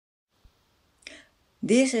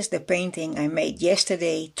This is the painting I made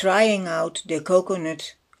yesterday, trying out the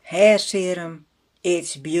coconut hair serum.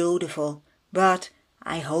 It's beautiful, but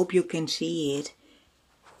I hope you can see it.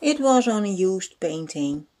 It was on a used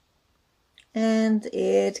painting and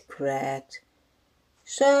it cracked.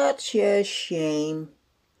 Such a shame.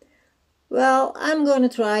 Well, I'm gonna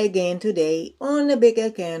try again today on a bigger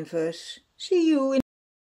canvas. See you in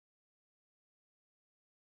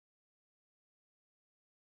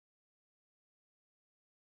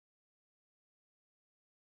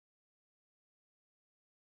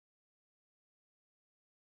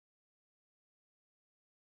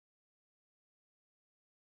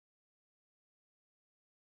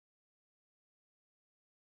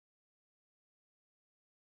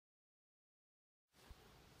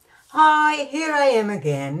Hi, here I am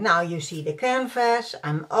again. Now you see the canvas.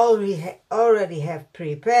 I'm already have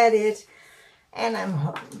prepared it, and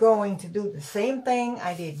I'm going to do the same thing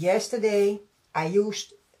I did yesterday. I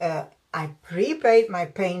prepaid my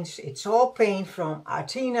paints. It's all paint from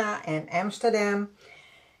Artina and Amsterdam.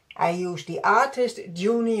 I used the Artist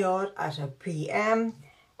Junior as a PM,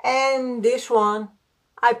 and this one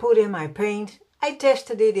I put in my paint. I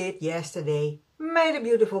tested it yesterday, made a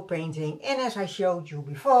beautiful painting, and as I showed you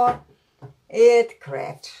before, it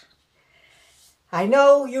cracked. I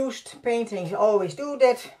know used paintings always do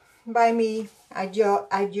that by me. I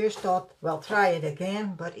just thought, well, try it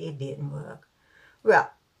again, but it didn't work.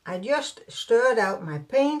 Well, I just stirred out my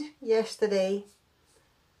paint yesterday.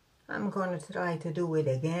 I'm gonna try to do it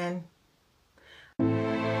again.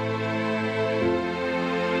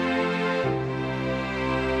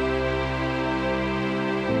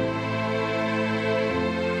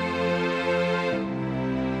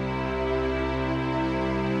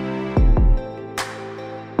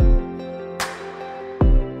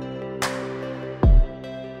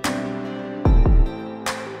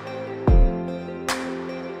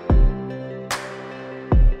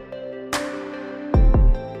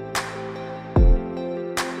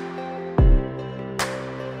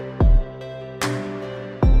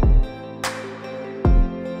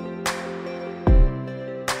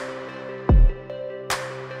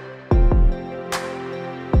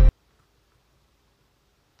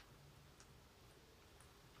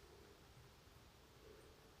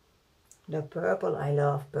 The purple, I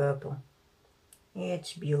love purple.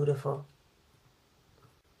 It's beautiful.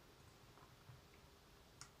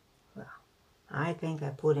 Well, I think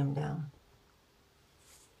I put him down.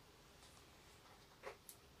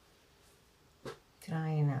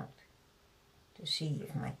 Trying out to see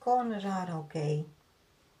if my corners are okay.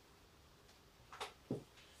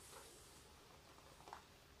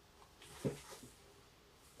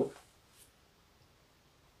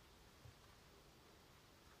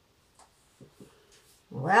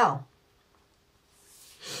 Well,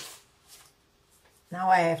 now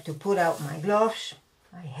I have to put out my gloves.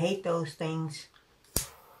 I hate those things.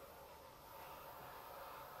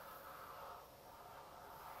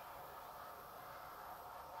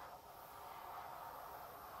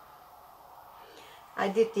 I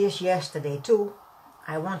did this yesterday too.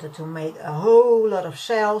 I wanted to make a whole lot of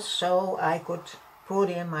cells so I could put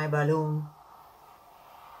in my balloon.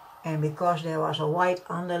 And because there was a white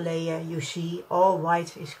underlayer, you see all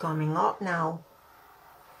white is coming up now.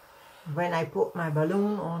 When I put my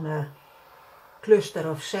balloon on a cluster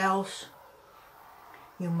of cells,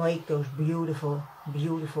 you make those beautiful,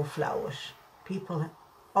 beautiful flowers. People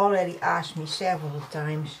already asked me several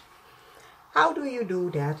times, how do you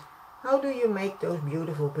do that? How do you make those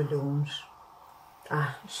beautiful balloons?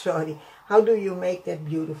 How do you make that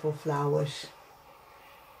beautiful flowers?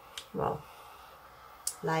 Well,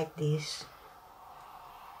 like this.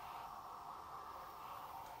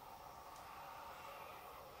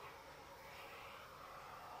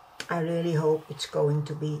 I really hope it's going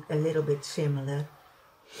to be a little bit similar.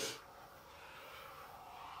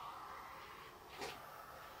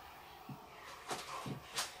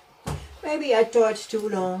 Maybe I torched too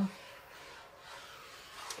long.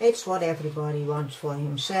 It's what everybody wants for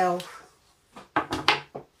himself.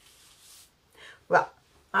 Well,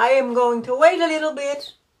 I am going to wait a little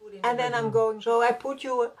bit and then I'm going, so I put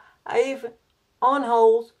you even on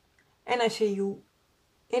hold and I see you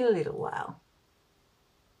in a little while.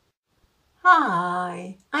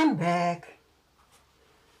 Hi, I'm back.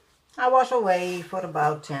 I was away for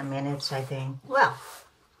about 10 minutes, I think. Well,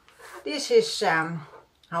 this is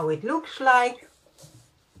how it looks like.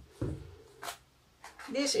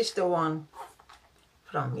 This is the one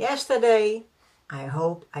from yesterday. I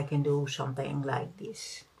hope I can do something like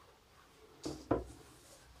this.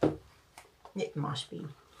 It must be.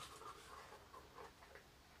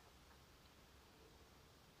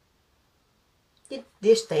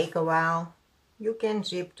 This take a while. You can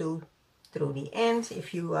zip through the end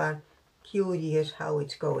if you are curious how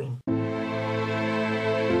it's going.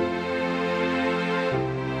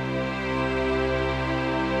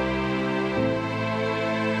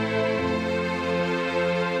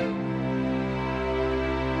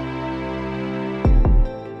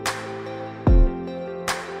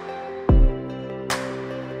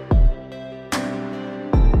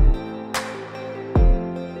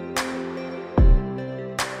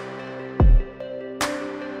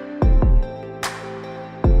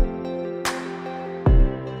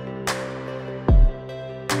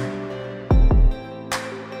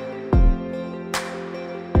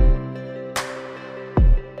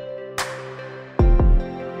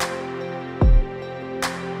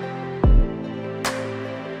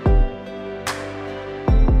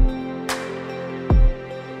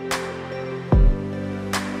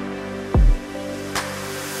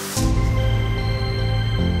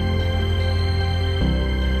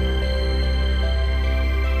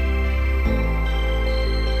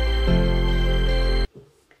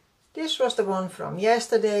 This was the one from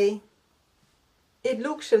yesterday. It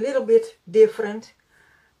looks a little bit different,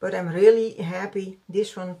 but I'm really happy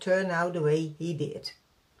this one turned out the way he did.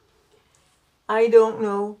 I don't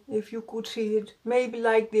know if you could see it, maybe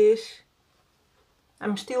like this.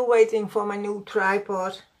 I'm still waiting for my new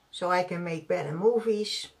tripod so I can make better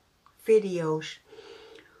movies, videos.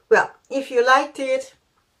 Well, if you liked it,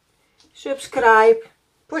 subscribe,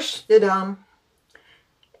 push the thumb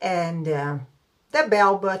and the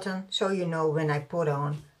bell button so you know when I put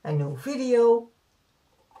on a new video.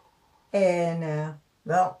 And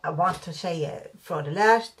well, I want to say for the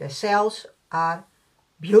last, the cells are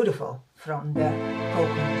beautiful from the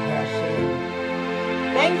coconut hair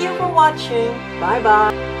serum. Thank you for watching. Bye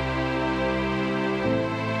bye.